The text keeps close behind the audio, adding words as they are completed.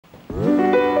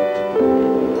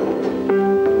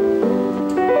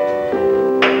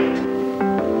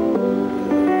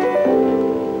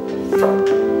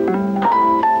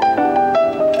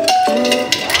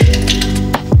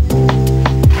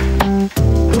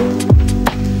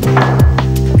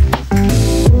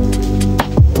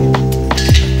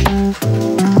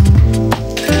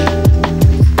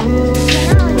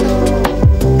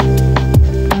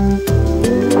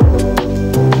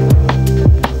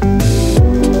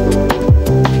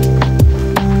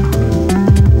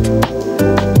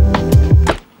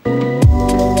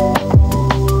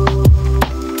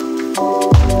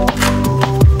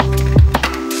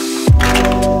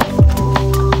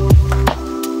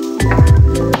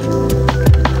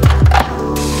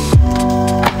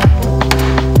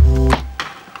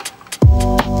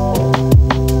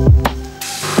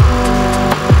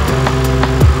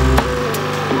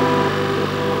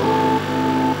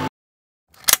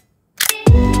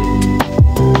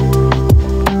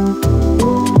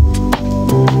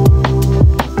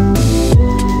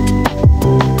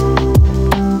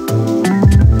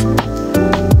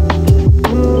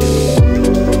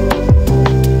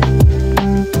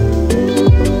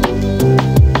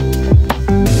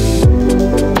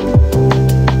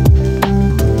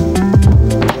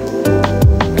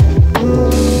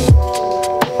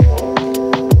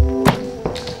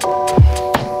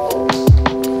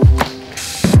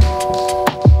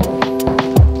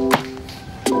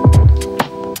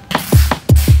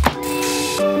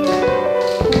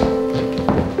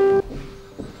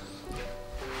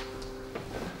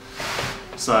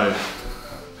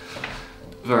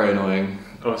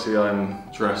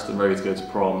dressed and ready to go to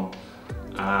prom,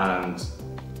 and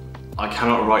I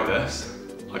cannot write this.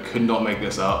 I could not make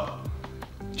this up.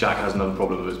 Jack has another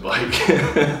problem with his bike.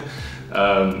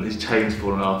 His chain's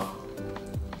fallen off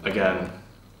again,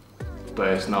 but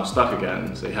it's now stuck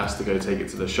again, so he has to go take it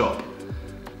to the shop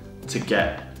to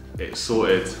get it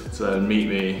sorted, to then meet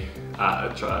me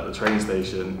at the train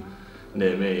station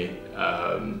near me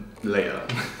later.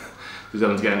 He's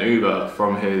having to get an Uber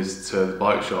from his to the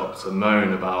bike shop to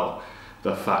moan about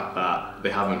the fact that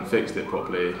they haven't fixed it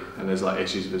properly, and there's like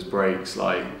issues with his brakes,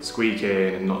 like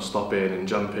squeaking and not stopping and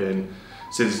jumping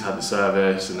since he's had the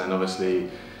service. And then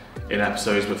obviously in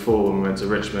episodes before, when we went to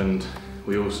Richmond,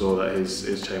 we all saw that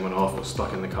his chain went off, got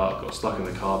stuck in the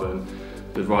carbon.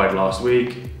 The ride last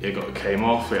week, it came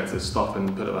off, we had to stop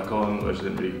and put it back on, which I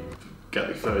didn't really get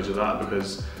the footage of that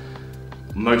because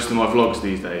most of my vlogs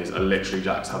these days are literally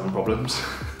Jack's having problems.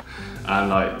 And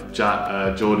like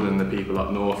Jordan and the people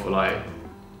up north were like,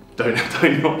 don't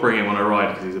not bring him on a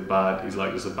ride because he's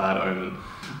like just a bad omen.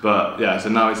 But yeah, so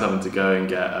now he's having to go and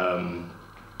get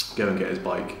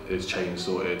his chain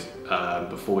sorted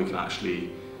before we can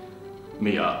actually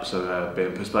meet up. So they're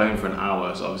being postponed for an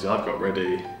hour. So obviously I've got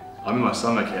ready. I'm in my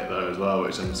summer kit though as well,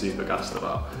 which I'm super gassed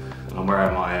about. And I'm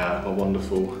wearing my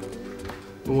wonderful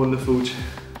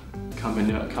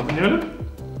Campagnolo?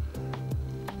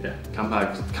 Yeah,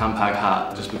 Campag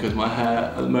hat, just because my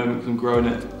hair at the moment, I'm growing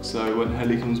it, so when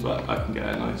Helly comes back I can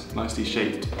get it nicely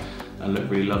shaped and look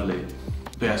really lovely.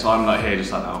 But yeah, so I'm like here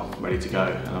just like now, ready to go,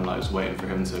 and I'm like just waiting for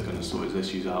him to kind of sort his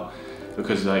issues out,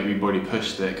 because like we've already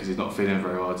pushed it because he's not feeling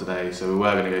very well today. So we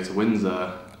were going to go to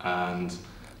Windsor, and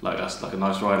like that's like a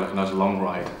nice ride, like a nice long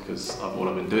ride, because all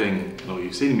I've been doing, and all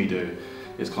you've seen me do,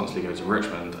 is constantly go to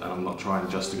Richmond, and I'm not trying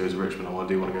just to go to Richmond. I want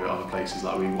to go to other places.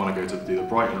 Like we want to go to do the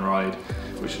Brighton ride,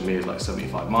 which for me is like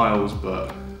 75 miles,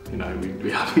 but you know, we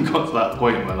haven't got to that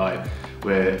point where like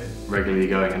we're regularly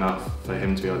going enough for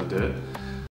him to be able to do it.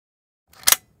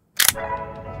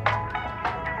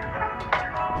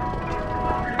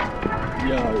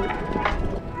 Yo.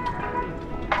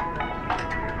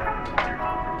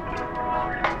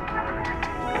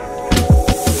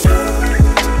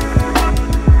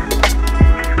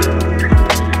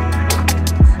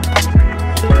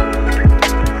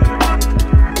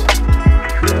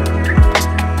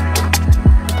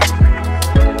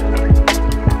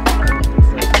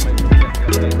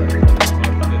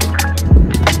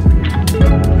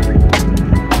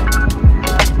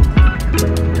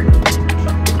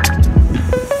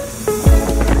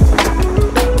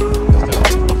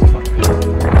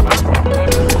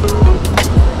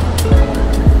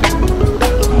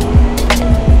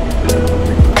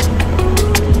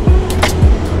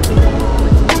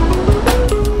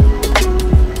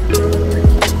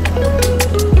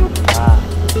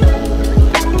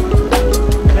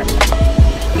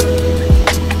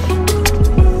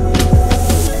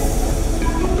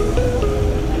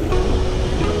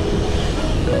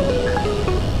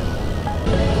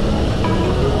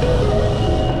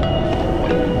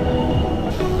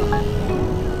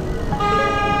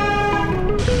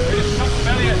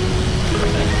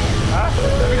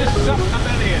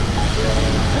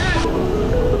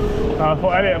 I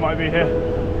thought Elliot might be here.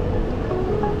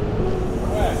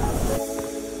 Where?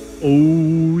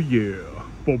 Oh yeah.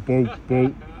 Bo bo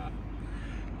bo.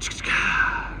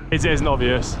 It isn't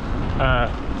obvious.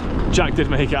 Jack did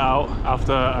make it out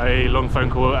after a long phone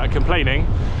call complaining,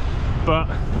 but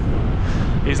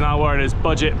he's now wearing his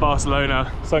budget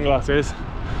Barcelona sunglasses.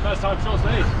 First time short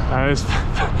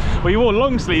sleeve. Well, you wore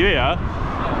long sleeve here.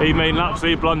 He made an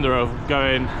absolute blunder of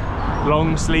going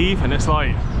long sleeve, and it's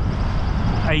like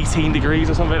 18 degrees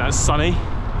or something, that's sunny.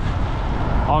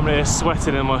 I'm here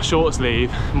sweating in my short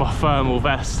sleeve, my thermal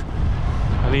vest,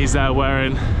 and he's there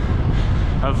wearing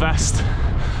a vest,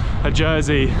 a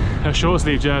jersey, a short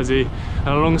sleeve jersey, and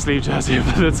a long sleeve jersey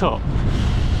over the top.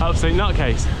 Absolute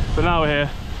nutcase. But now we're here.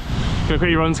 Gonna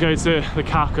quickly run to go to the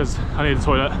CAF because I need the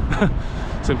toilet.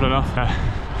 Simple enough.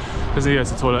 Yeah. Just need to go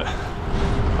to the toilet.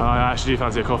 I actually do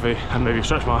fancy a coffee and maybe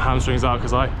stretch my hamstrings out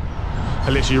because I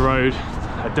literally rode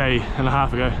a day and a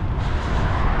half ago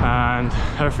and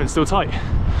everything's still tight.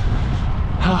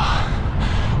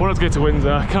 I wanted to go to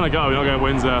Windsor, kind of we're not going to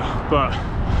Windsor, but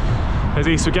at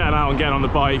least we're getting out and getting on the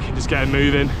bike and just getting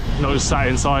moving, not just sat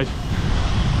inside.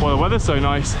 Well, the weather's so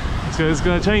nice, it's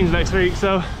going to change next week,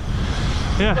 so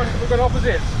yeah. We've got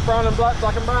opposites, brown and black,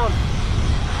 black and brown.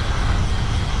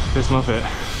 This Muppet.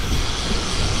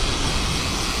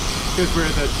 Because we're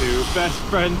the two best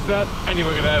friends that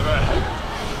anyone could ever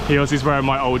have. He also is wearing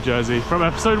my old jersey from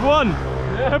episode 1.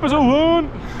 Yeah. Episode 1.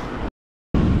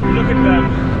 Look at them.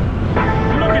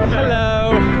 Look at them.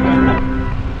 Hello.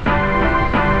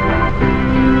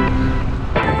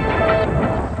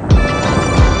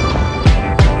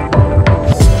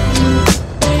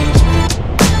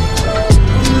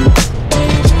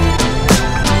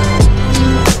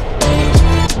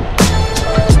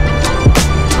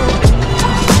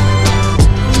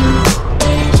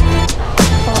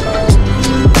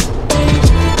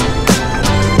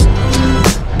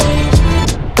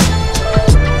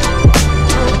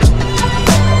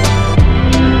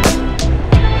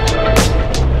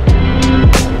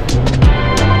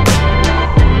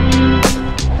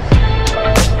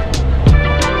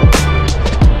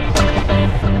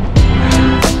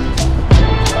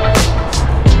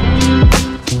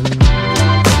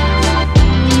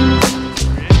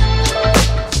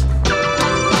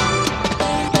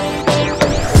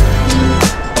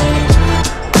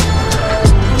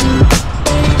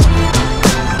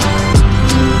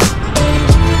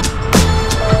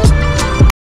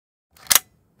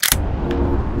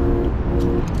 So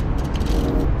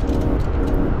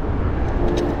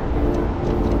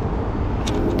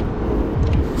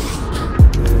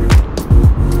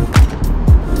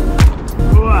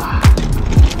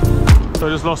I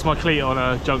just lost my cleat on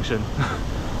a junction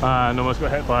and almost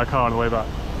got hit by a car on the way back.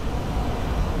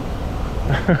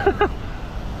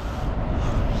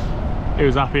 He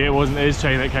was happy it wasn't his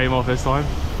chain that came off this time.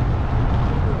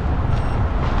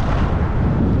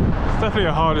 It's definitely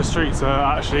a harder street to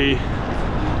actually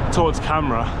talk to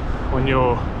camera when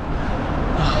you're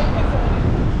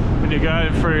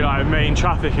going through like main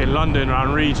traffic in London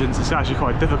around regions. It's actually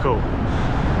quite difficult.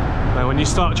 And when you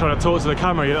start trying to talk to the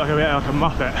camera, you look a bit like a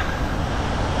muppet.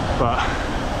 But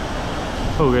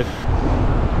all good.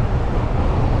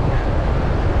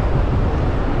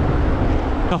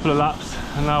 Couple of laps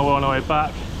and now we're on our way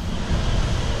back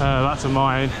to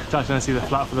mine. Jack's going to see the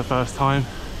flat for the first time.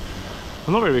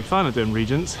 I'm not really a big fan of doing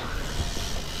Regents.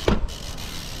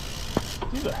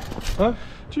 Huh?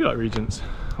 Do you like Regents?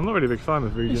 I'm not really a big fan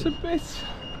of Regents. It's a bit...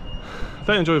 I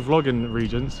don't enjoy vlogging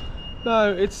Regents.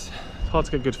 No, it's hard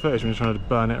to get good footage when you're trying to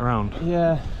burn it around.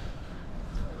 Yeah.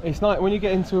 It's nice when you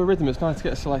get into a rhythm. It's nice to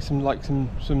get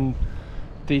some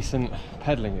decent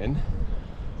pedalling in,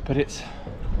 but it's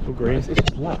all green. It's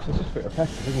just laps. It's just a bit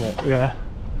repetitive, isn't it? Yeah.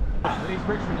 At least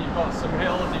Richmond, you've got some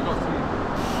hills, you've got some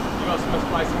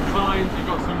some climbs, you've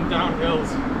got some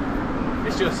downhills.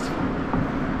 It's just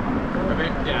a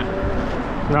bit, yeah.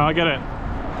 No, I get it.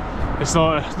 It's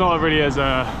not really as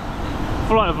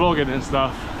for like vlogging and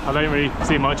stuff. I don't really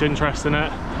see much interest in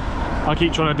it. I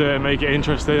keep trying to do it and make it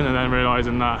interesting, and then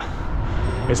realising that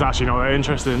it's actually not that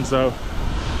interesting, so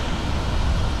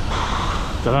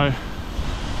don't know.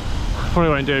 Probably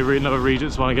won't do another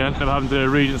Regents one again. If I haven't do a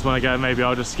Regents one again, maybe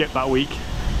I'll just skip that week.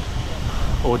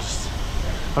 Or just,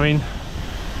 I mean,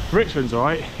 Richmond's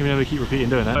alright, even though we keep repeating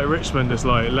doing it. Like Richmond is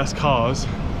like less cars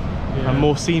and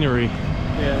more scenery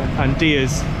and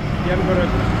deers. You haven't got to,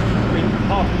 I mean,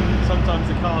 sometimes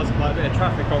the cars have like a bit of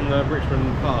traffic on the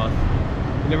Richmond path.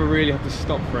 You never really have to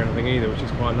stop for anything either, which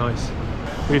is quite nice.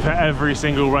 We've hit every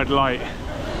single red light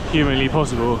humanly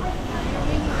possible.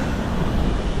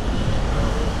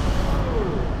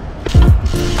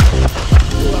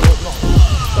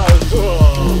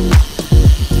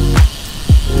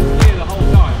 Here the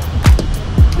whole time.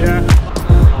 Yeah.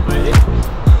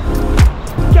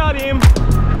 Got him.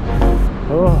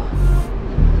 Oh.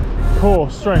 Core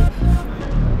strength.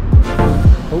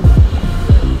 Oh.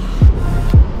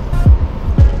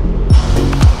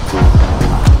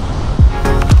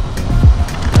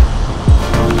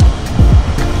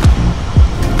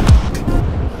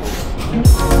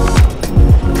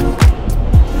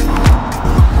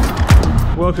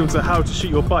 Welcome to How to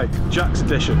Shoot Your Bike, Jack's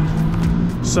edition.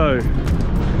 So,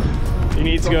 you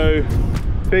need to go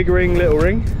big ring, little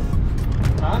ring.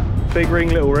 Huh? Big ring,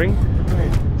 little ring.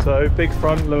 Right. So, big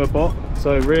front, lower bot.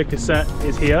 So, rear cassette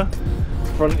is here,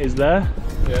 front is there.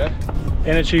 Yeah.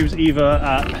 Inner tube's either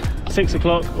at 6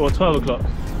 o'clock or 12 o'clock.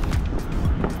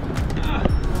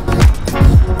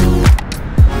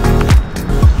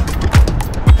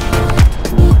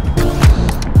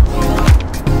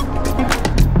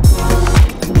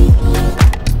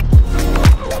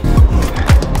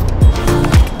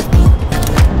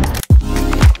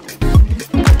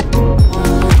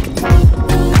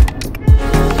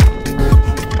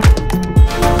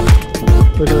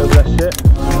 Look a little less shit.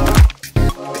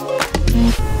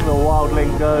 The wild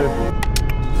link go.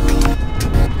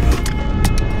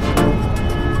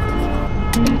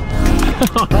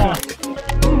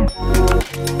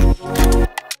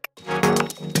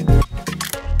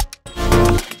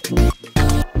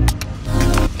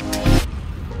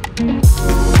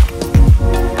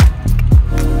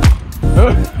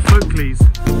 Folkleys.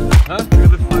 Huh? Look at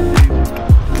the Folkleys.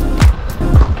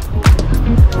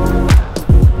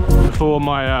 Before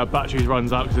my batteries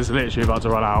runs out, because it's literally about to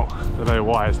run out, I don't know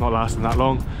why it's not lasting that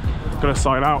long, I'm gonna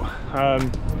sign out.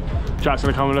 Jack's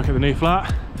gonna come and look at the new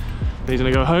flat, then he's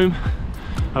gonna go home,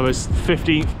 have his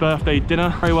 15th birthday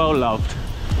dinner, very well loved.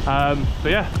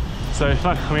 But yeah, so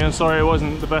I mean, I'm sorry it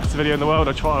wasn't the best video in the world.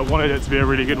 I wanted it to be a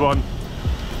really good one,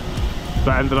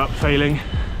 but ended up failing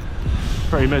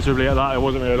pretty miserably at that. It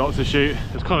wasn't really a lot to shoot.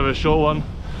 It's kind of a short one,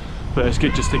 but it's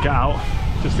good just to get out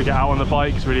on the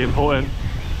bike. It's really important.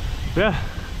 But yeah,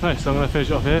 no, so I'm going to finish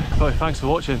it off here. So thanks for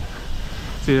watching.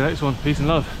 See you in the next one. Peace and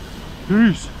love.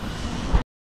 Peace.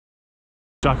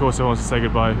 Jack also wants to say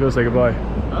goodbye. Go say goodbye.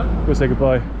 Huh? Go say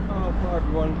goodbye. Oh, bye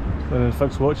everyone. And then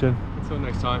thanks for watching. Until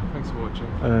next time, thanks for watching.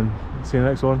 And then see you in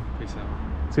the next one. Peace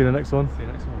out. See you in the next one. See you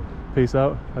next one. Peace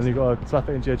out. And you've got to slap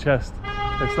it into your chest.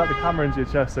 So slap the camera into your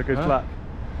chest so it goes flat.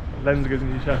 Lens goes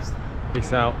into your chest.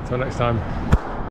 Peace out. Until next time.